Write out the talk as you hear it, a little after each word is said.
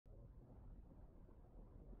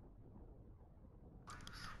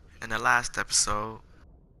In the last episode,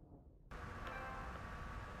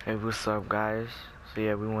 Hey, what's up, guys? So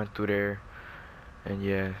yeah, we went through there, and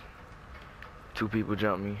yeah, two people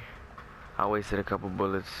jumped me. I wasted a couple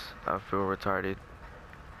bullets. I feel retarded.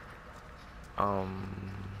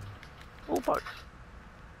 Um, oh, but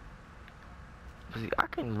see, I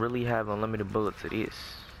can really have unlimited bullets of this.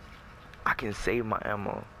 I can save my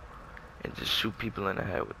ammo and just shoot people in the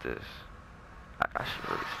head with this. I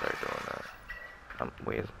should really start doing that.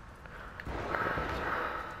 Wait.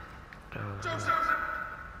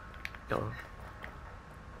 Yo.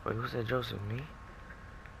 Wait, who said Joseph? Me?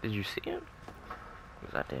 Did you see him?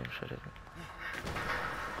 Was I damn sure didn't.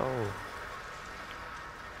 Oh.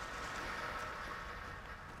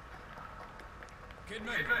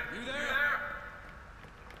 Kidman, you there?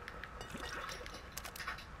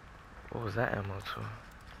 What was that ammo to?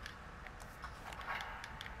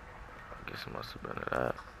 I guess it must have been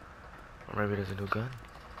that. Or maybe there's a new gun.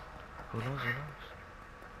 Who knows? Who knows?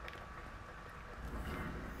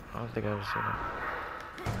 I don't think I've ever seen that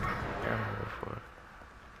ammo before.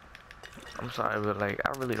 I'm sorry, but like,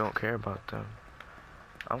 I really don't care about them.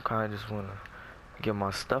 I'm kind of just want to get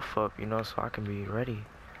my stuff up, you know, so I can be ready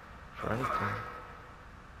for anything.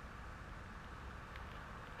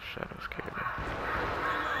 Shadow scared me.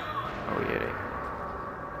 Oh yeah,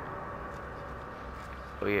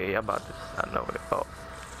 oh yeah, yeah, about this. I know it. Oh,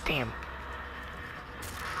 damn.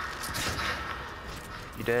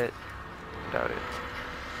 You dead? Doubt it.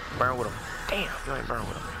 Burn with him. Damn, you ain't burn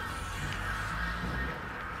with him.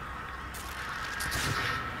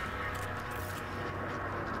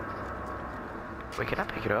 Wait, can I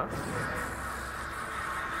pick it up?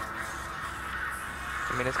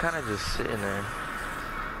 I mean, it's kind of just sitting there.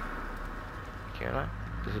 Can I?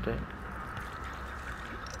 Is it dead?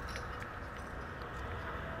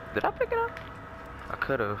 Did I pick it up? I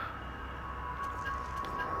could have.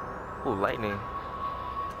 Ooh, lightning.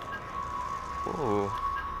 Ooh.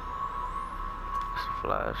 It's a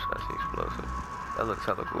flash. That's the explosive. That looks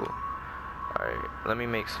hella cool. Alright, let me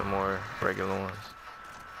make some more regular ones.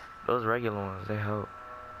 Those regular ones, they help.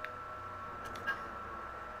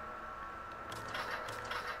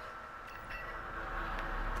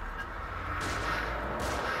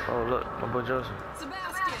 Oh, look, my boy Joseph.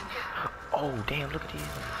 Sebastian! Oh, damn, look at these.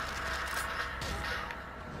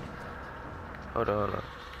 Hold on, hold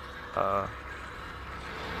on.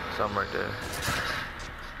 Something right there.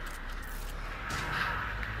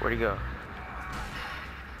 Where'd he go?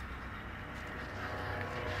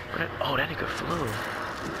 Oh, that nigga flew.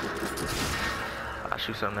 I'll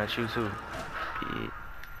shoot something at you too. Yeah.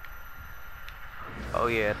 Oh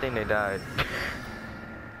yeah, I think they died.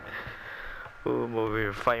 Ooh, I'm over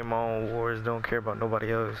here fighting my own wars, don't care about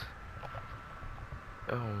nobody else.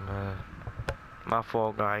 Oh man. My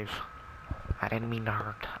fault, guys. I didn't mean to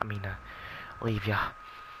hurt. I mean to leave ya.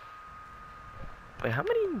 Wait, how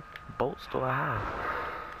many bolts do I have?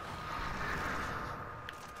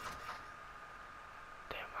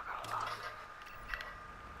 Damn, I got a lot.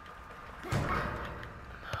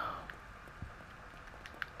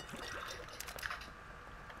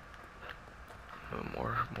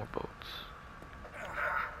 More boats.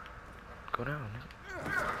 Go down.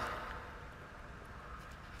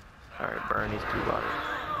 Alright, burn these two bodies.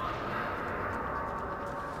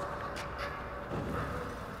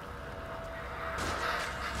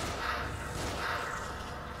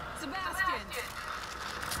 Sebastian!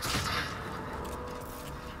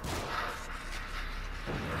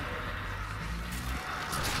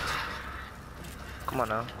 Come on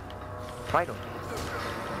now. Fight him.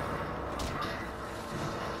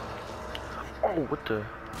 Oh, what the?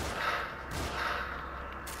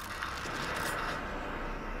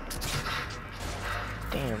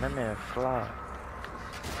 Damn, that man fly.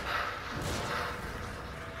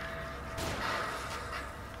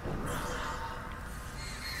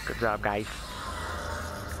 Good job, guys.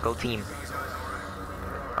 Go team.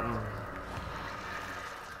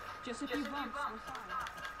 Just a few bumps, we're fine.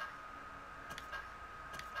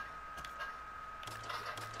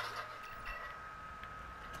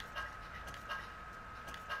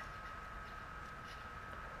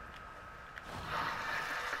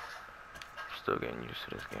 Still getting used to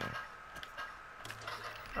this game.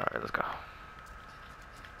 Alright, let's go.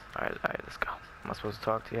 Alright, let's go. Am I supposed to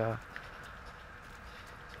talk to y'all?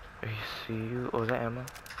 I see you. Oh, is that ammo?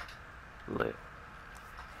 Lit.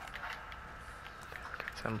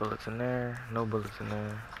 Got 10 bullets in there. No bullets in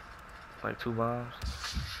there. Like 2 bombs.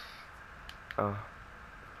 Oh.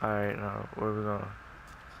 Alright, now, where we going?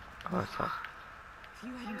 Oh, let's talk. If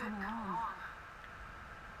you hadn't come along.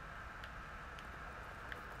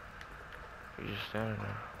 You just standing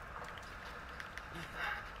there.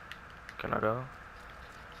 Can I go?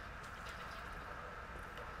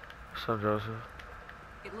 What's up, Joseph?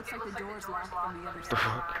 It looks like the door's locked from the other The side.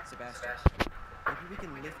 fuck? Sebastian, maybe we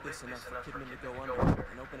can lift this enough for Kidman to go under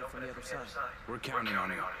and open it from the other side. We're counting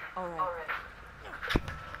on you. All right.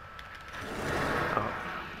 Oh.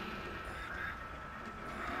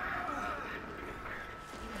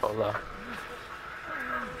 Hola.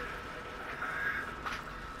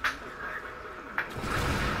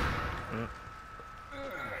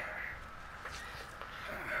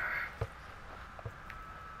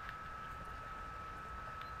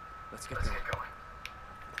 Let's get going.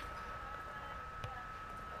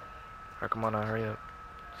 Alright, come on now, hurry up.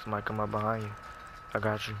 Somebody come up behind you. I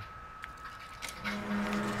got you.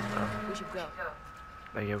 We should go.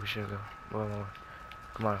 Hey, yeah, we should go. More.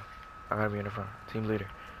 Come on. I gotta be in the front. Team leader.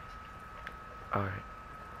 Alright.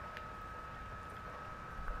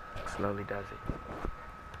 Slowly does it.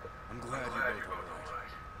 I'm glad you both were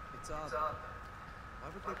right. It's odd. Why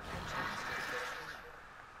would they punch us?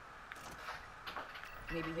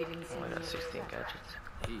 Maybe he didn't see Only me. got 16 gadgets.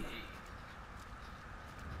 He.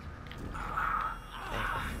 Hey,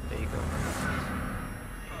 there you go.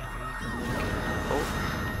 Oh,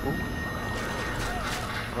 ooh.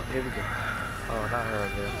 Oh, here we go. Oh, not her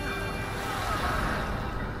again.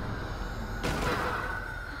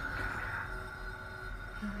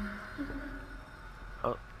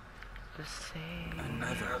 Oh, the same.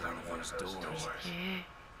 Another one of those doors. Station.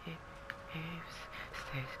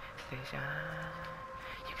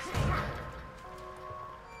 You can see.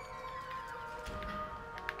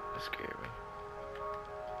 That scared me.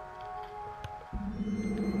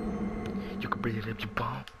 You can breathe it up your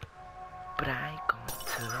bone, but I ain't going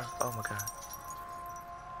to. Oh my god.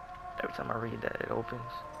 Every time I read that, it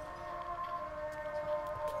opens.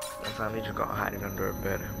 Next time they just gonna hide it under a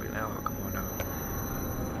bed and be like, oh, come on now.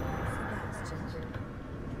 Sebastian,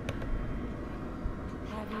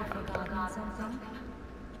 have you forgotten something?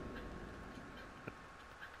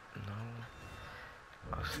 No.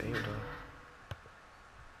 I'll save though.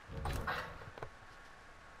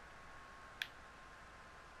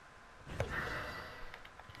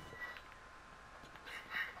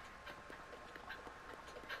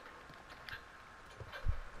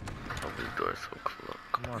 Oh, these doors so close.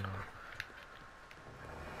 Come on now.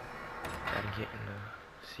 Gotta get in the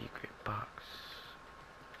secret box.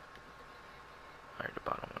 Alright, the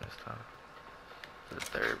bottom one this time. The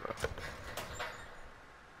third,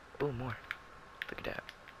 bro. Ooh, more. Look at that.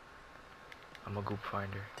 I'm a goop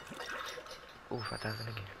finder. Ooh, 5,000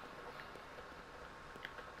 again.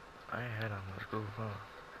 I ain't had that much goop, huh?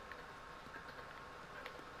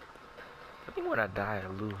 I think when I die, I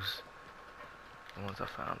lose. The ones I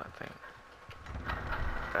found, I think.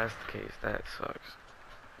 If that's the case, that sucks.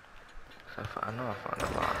 'Cause I know I found a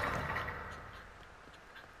lot.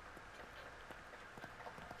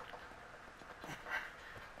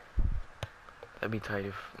 That'd be tight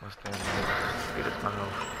if my stamina get us my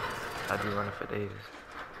health. I'd be running for days.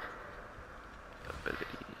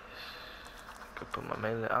 Abilities. Could put my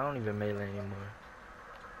melee. I don't even melee anymore.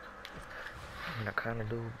 I mean, I kinda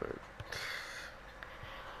do, but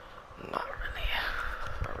not really.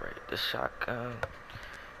 Alright, the shotgun.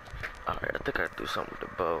 Alright, I think I do something with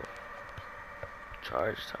the bow.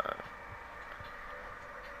 Charge time.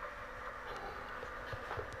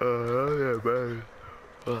 Yeah, man.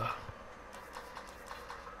 Ugh.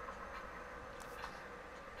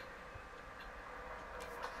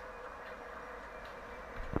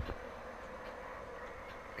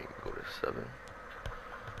 We can go to 7.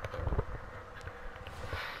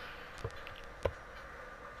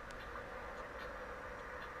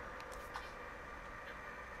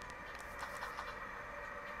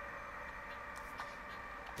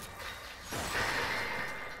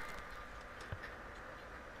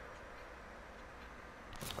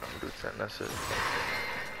 I'm gonna do 10, that's it.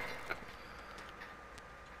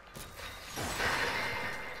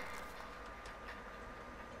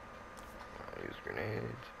 I'll use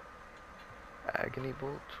grenades. Agony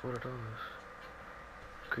bolts? What are those?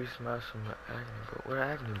 Increase mass from the agony bolt. What are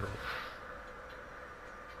agony bolts?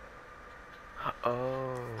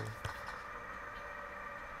 Oh.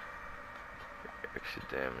 Extra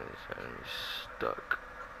damage, enemy stuck.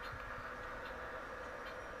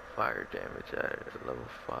 Fire damage added at level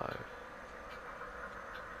 5.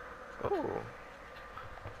 Oh.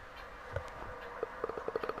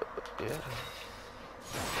 Yeah.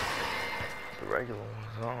 The regular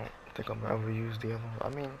ones, I don't think I'm gonna ever use the other one. I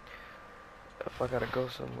mean, if I gotta go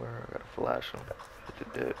somewhere, I gotta flash them.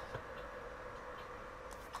 Hit the dip.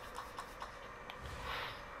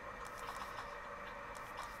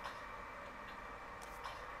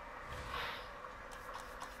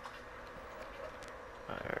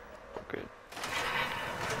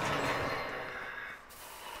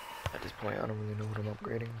 point. I don't really know what I'm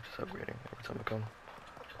upgrading. I'm just upgrading every time I come.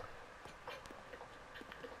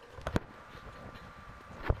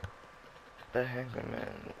 That handgun,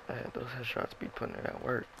 man. Those headshots be putting it at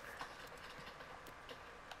work.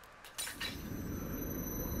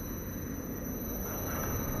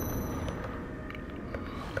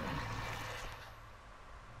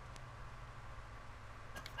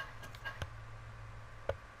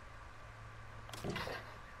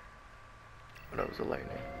 That was a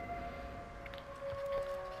lightning.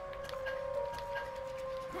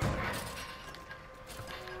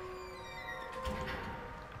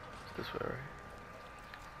 It's this way, right?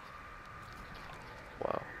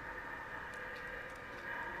 Wow.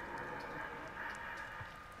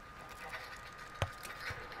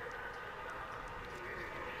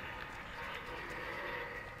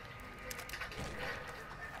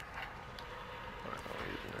 Alright, I'm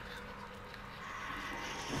using this.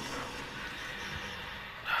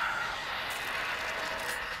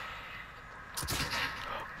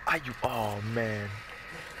 Oh man.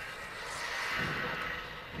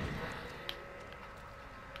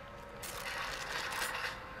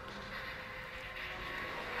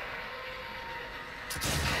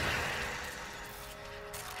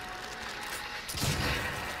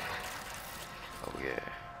 Oh yeah.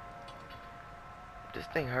 This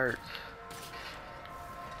thing hurts.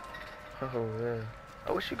 Oh yeah.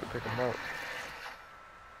 I wish you could pick them up.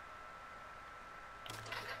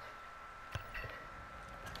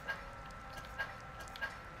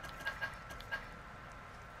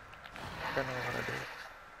 I don't know how to do it.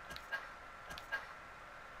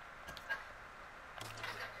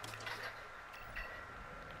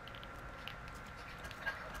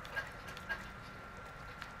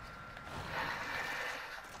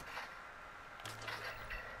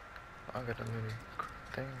 I got a many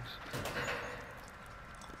things.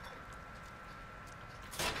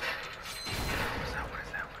 What's that? What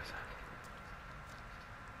is that? What is that?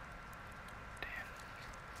 Damn.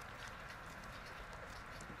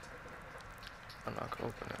 I'm not gonna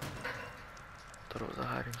open it. Thought it was a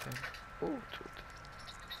hiding thing. Ooh, truth.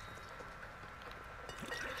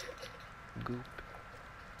 Goop.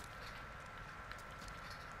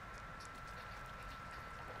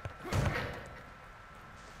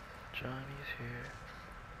 Johnny's here.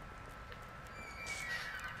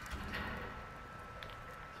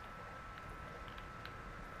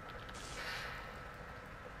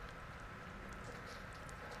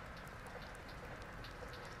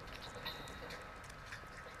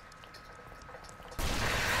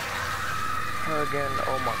 Her again,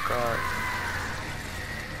 oh my god.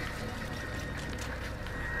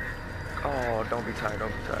 Oh, don't be tired,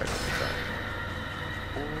 don't be tired, don't be tired.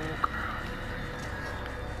 Ooh, girl.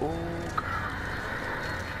 Ooh, girl.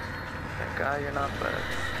 That guy, you're not bad.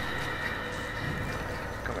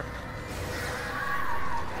 Come here.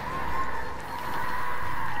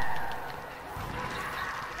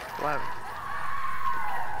 What?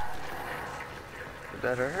 Did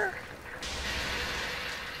that hurt her?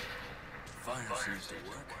 Fire seems to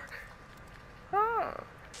work. Oh.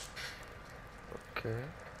 Okay.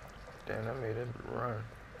 Damn, I made it run.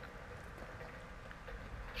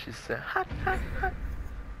 She said, hot, hot, hot.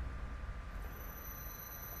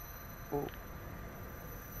 Ooh.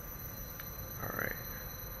 Alright.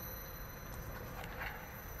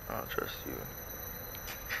 I don't trust you.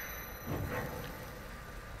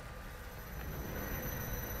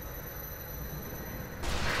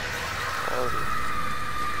 Oh.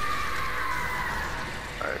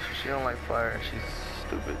 Alright, so she don't like fire and she's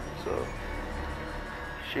stupid, so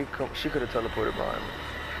she could have teleported behind me.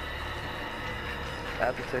 I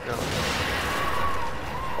have to take out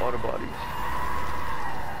all the bodies.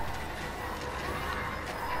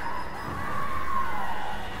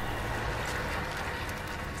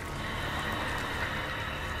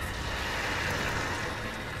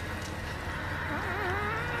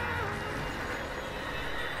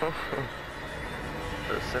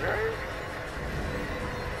 The incinerator?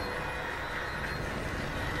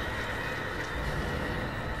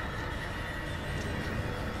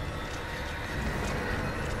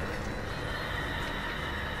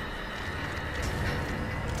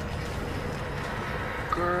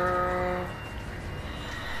 Girl,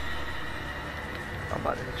 I'm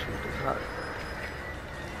about to hit you with this hot.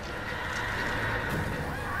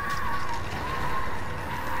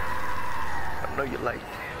 I know you like it.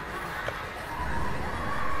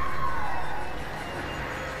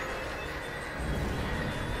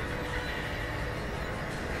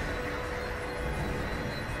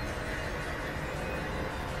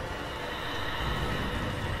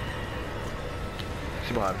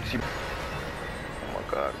 She behind me. Oh my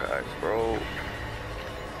god, guys, bro.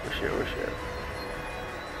 Where's she at? Where's she at?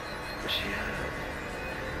 Where's she at?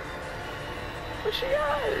 Where's she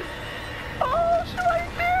at? Oh, she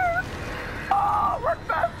right there! Oh, run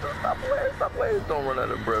faster! Stop playing! Stop playing! Don't run out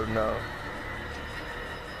of breath now.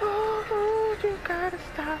 Oh, you gotta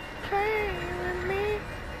stop playing with me.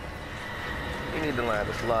 You need to learn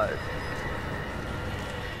how to slide.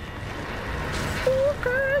 Oh,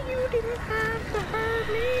 girl, you didn't have to hurt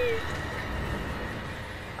me.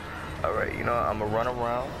 Alright, you know what? I'm gonna run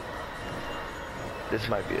around. This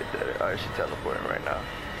might be a dead end. Alright, she's teleporting right now.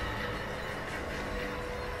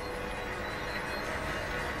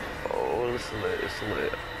 Oh, it's lit. It's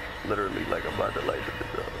lit. Literally, like, I'm about to light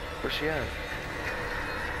the door. Where's she at?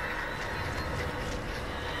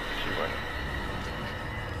 She's running.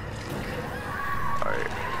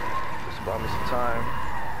 Alright. Just buy me some time.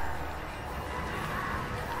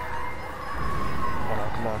 Come on,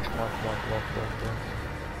 come on, come on, come on, come on, come on.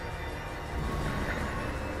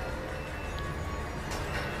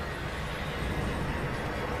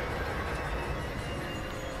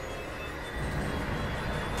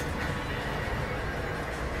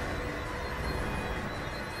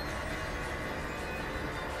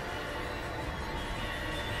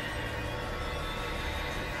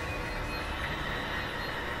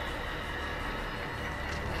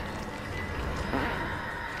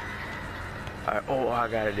 Alright, oh, I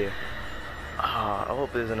got it there. I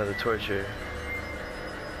hope there's another torch here.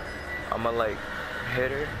 I'ma like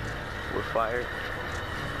hit her with fire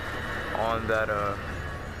on that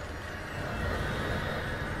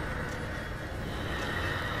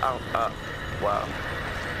wow.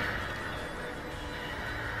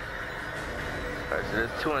 Alright, so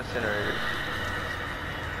there's 2 incinerators.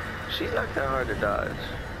 She's not that hard to dodge.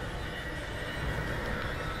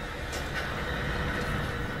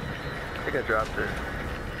 I think I dropped her.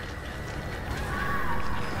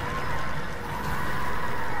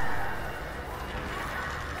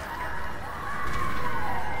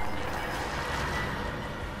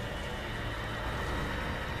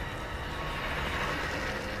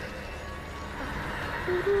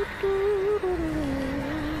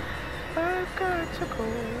 I've got to go.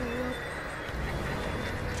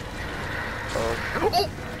 Oh.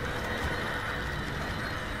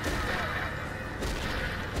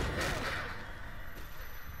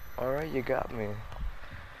 Alright, you got me.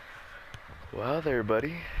 Well there,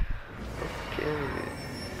 buddy. Okay.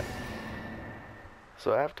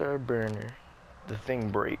 So after I burn her, the thing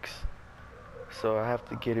breaks. So I have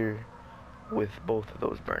to get her with both of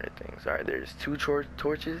those burner things. Alright, there's 2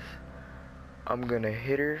 torches. I'm gonna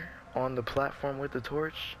hit her on the platform with the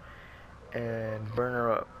torch and burn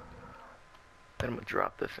her up. Then I'm gonna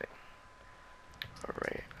drop the thing.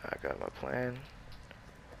 Alright, I got my plan.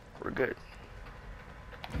 We're good.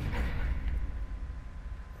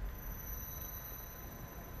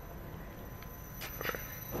 Alright.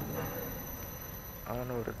 I don't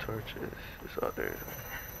know where the torch is. It's out there.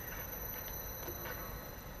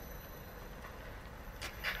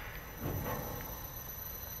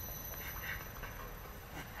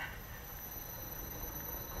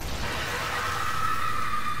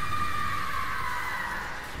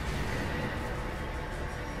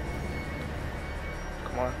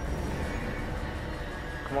 Come on.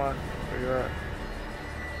 Come on. Where you at?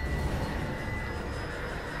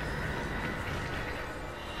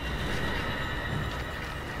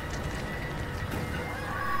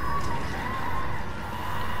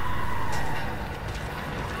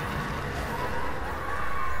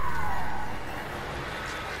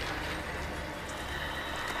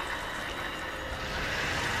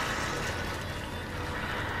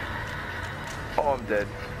 Oh, I'm dead.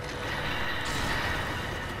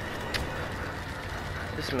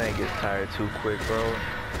 This man gets tired too quick, bro.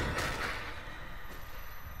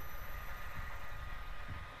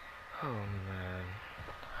 Oh man,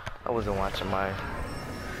 I wasn't watching my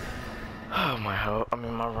health. I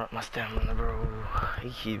mean my stamina, bro. He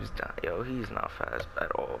keeps down. Yo, he's not fast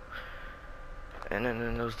at all. And then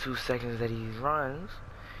in those 2 seconds that he runs,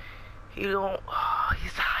 he don't. Oh,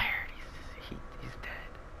 he's tired. He's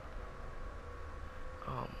dead.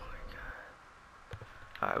 Oh my god.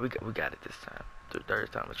 All right, we got it this time.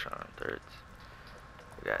 Third time a charm. Thirds.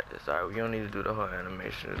 We got this. Alright, we don't need to do the whole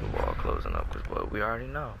animation of the wall closing up, because what we already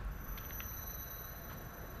know.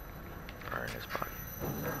 Burn this body.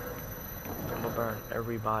 I'm gonna burn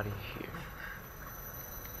everybody here.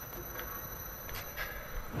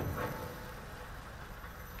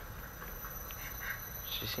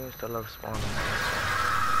 She seems to love spawning.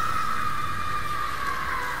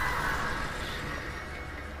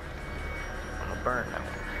 I'm gonna burn that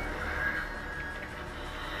one.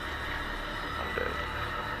 I'm dead.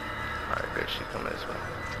 Alright, good. She coming this way.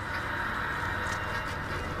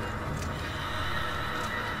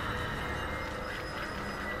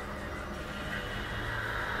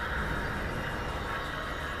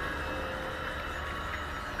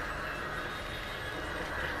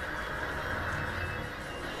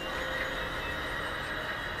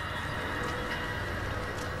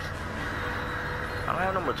 don't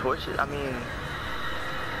have no more torches. I mean,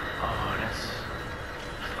 oh, that's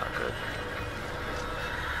not good.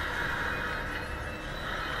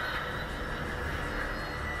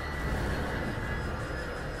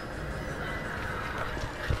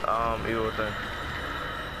 Evil within.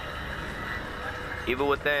 Evil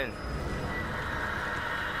within.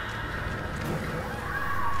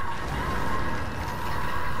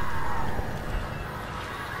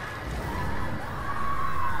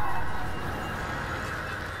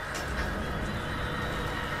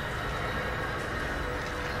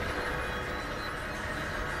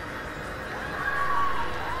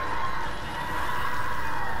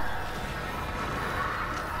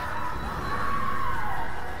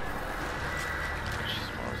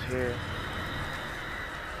 Here.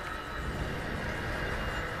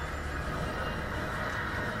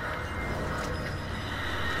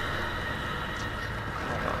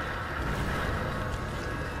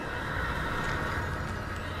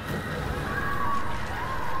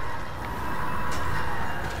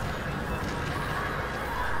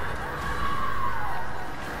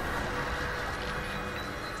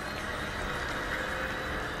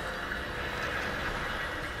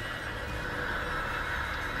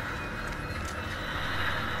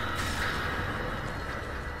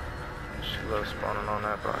 Love spawning on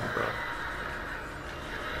that body, bro.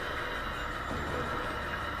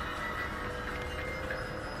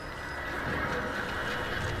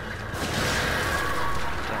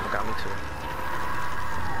 Damn, it got me too.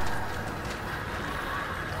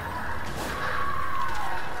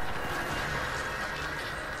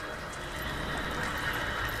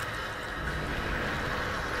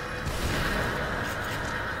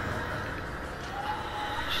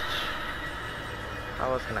 How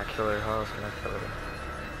else can I kill her? How else can I kill her?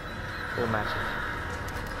 Full matches.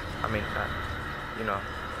 I mean, you know.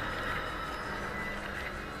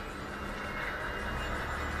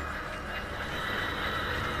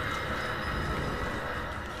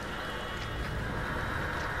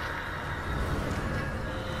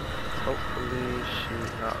 Hopefully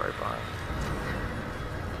she's not right behind.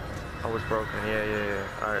 Oh, it's broken. Yeah.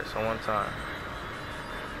 Alright, so one time.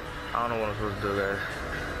 I don't know what I'm supposed to do, guys.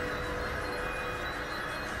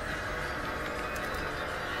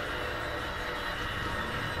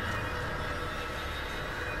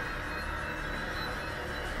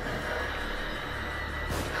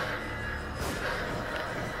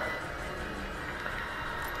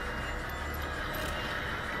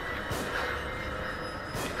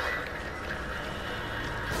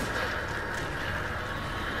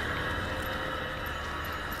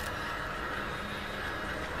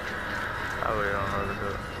 I really don't know what to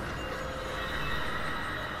do.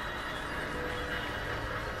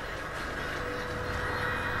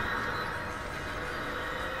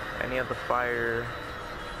 Any other fire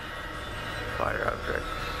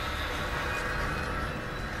objects?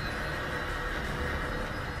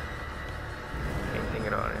 Anything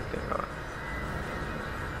at all, anything at all.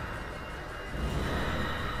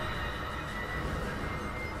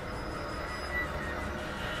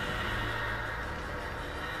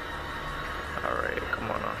 Alright,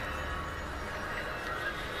 come on now.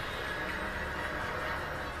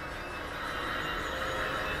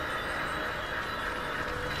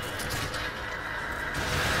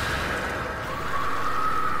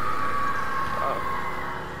 Oh.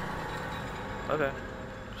 Okay.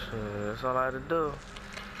 So that's all I had to do.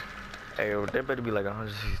 Hey, there better be like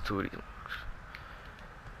 162 of these.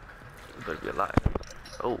 There better be a lot.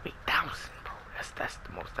 Oh, 8,000, bro. That's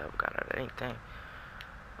the most I've got out of anything.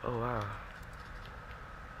 Oh, wow.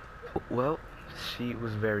 Well, she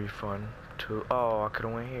was very fun too. Oh, I could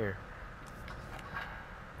have went here.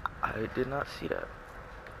 I did not see that.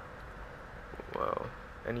 Well,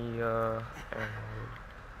 any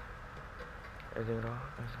anything at all?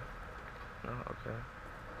 No, okay.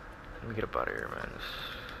 Let me get up out of here, man.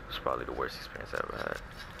 This is probably the worst experience I ever had.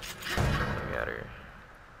 Let me out of here.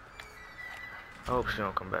 I hope she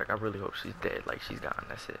don't come back. I really hope she's dead. Like she's gone.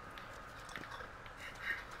 That's it.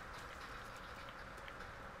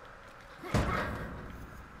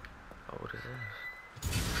 What is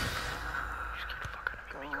this? You scared the fuck out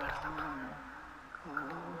of me. You gotta stop talking.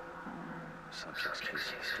 Subject's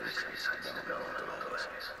case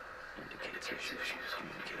indicates issues,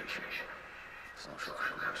 communication, social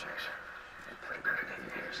connection, and predator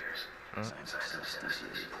behaviors. Signs of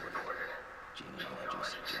synesthesia reported.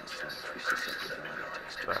 Genealogy suggests that susceptibility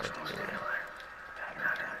to stimuli. Pattern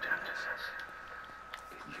identities.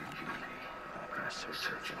 It could be in a search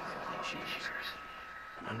of generations.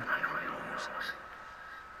 Unbelievable.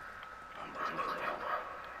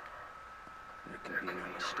 There could be no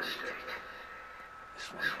mistake. This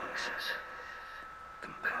one is.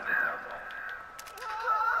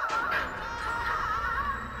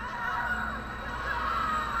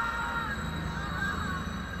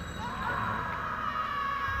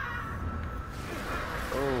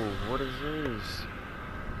 Oh, what is this?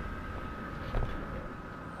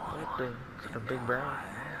 What the? Is it a big brown?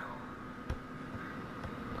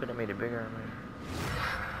 Could have made it bigger, man.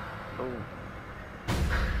 Oh.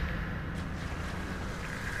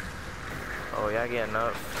 Oh, y'all getting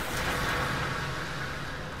up.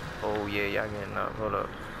 Oh, yeah, y'all getting up. Hold up.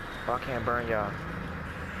 Oh, I can't burn y'all.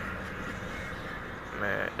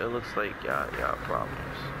 Man, it looks like y'all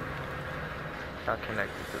problems. Y'all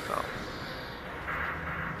connected to something.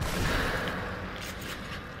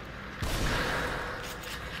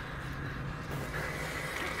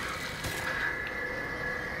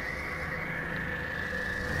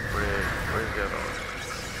 Where's the other one?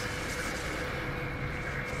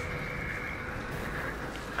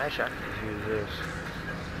 Actually, I can just use this.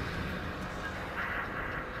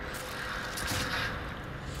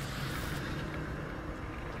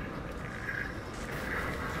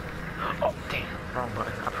 Oh, damn. Wrong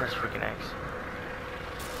button. I pressed freaking X.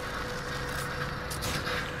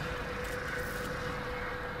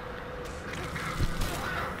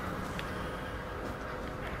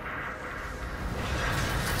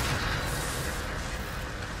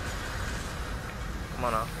 Come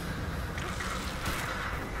on now.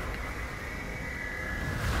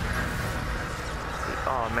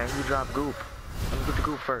 Oh man, you dropped goop. Let me get the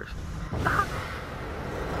goop first.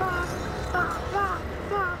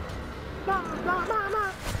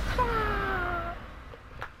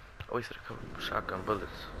 I wasted a couple shotgun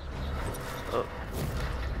bullets. Oh.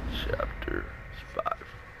 Chapter 5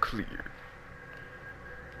 clear.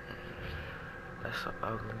 That's so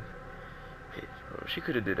ugly. Hey, bro, she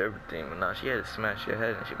could have did everything, but nah, she had to smash your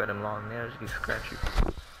head and she got them long nails. She can scratch you.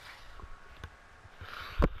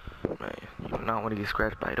 Man, you do not want to get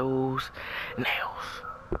scratched by those nails.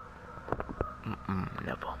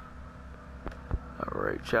 Never.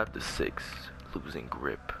 Alright, chapter 6. Losing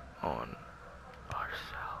grip on ourselves.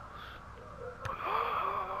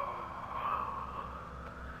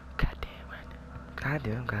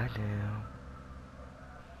 Goddamn.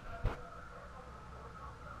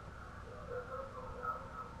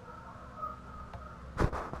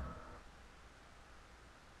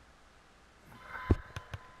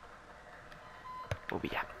 Where we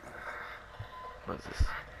at? What's this?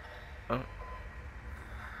 Oh.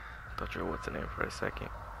 Thought you were what's the name for a second.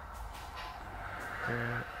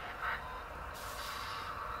 Yeah.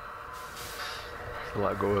 There's a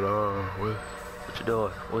lot going on. What you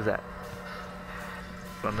doing? What was that?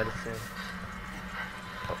 My medicine.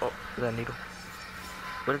 Oh, is that a needle?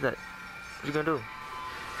 What is that? What you gonna do?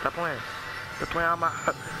 Stop playing. Stop playing on my...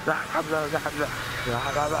 The hell?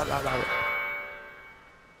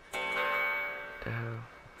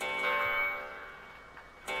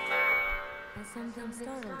 Has something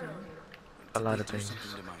startled you? A lot of things.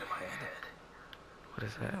 Into my head. What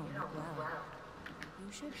is that? Well,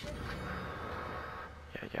 you should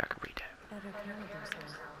Yeah, I can read that. better care of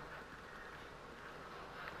yourself.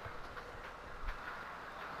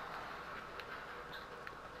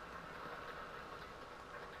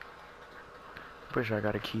 Pretty sure I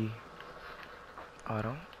got a key. Oh, I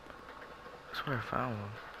don't? I swear I found one.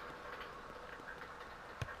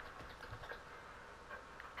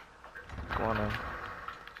 Come on now.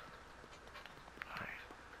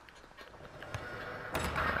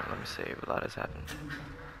 Alright, let me save. A lot has happened.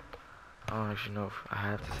 I don't actually know if I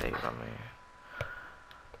have to save. I mean,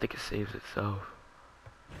 I think it saves itself.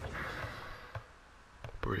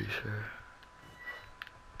 Pretty sure.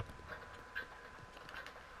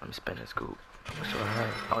 Let me spend this goop. That's what I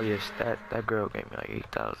have. Oh yes, that girl gave me like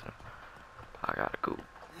 8,000. I got a goop.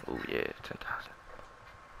 Oh yeah, 10,000.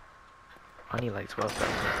 I need like 12,000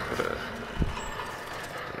 for the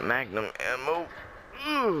Magnum ammo.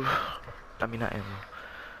 Ooh. I mean not ammo.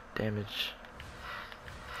 Damage.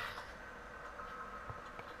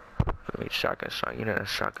 Let me shotgun shot. You know that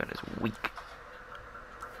shotgun is weak.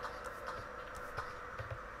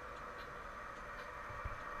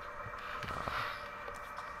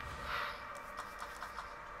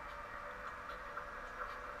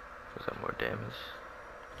 Was that more damage?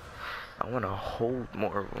 I want to hold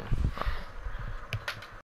more of them.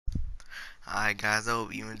 Alright guys, I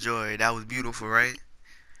hope you enjoyed. That was beautiful, right?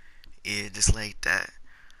 Yeah, just like that.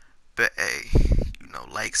 But hey, you know,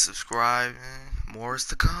 like, subscribe, and more is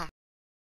to come.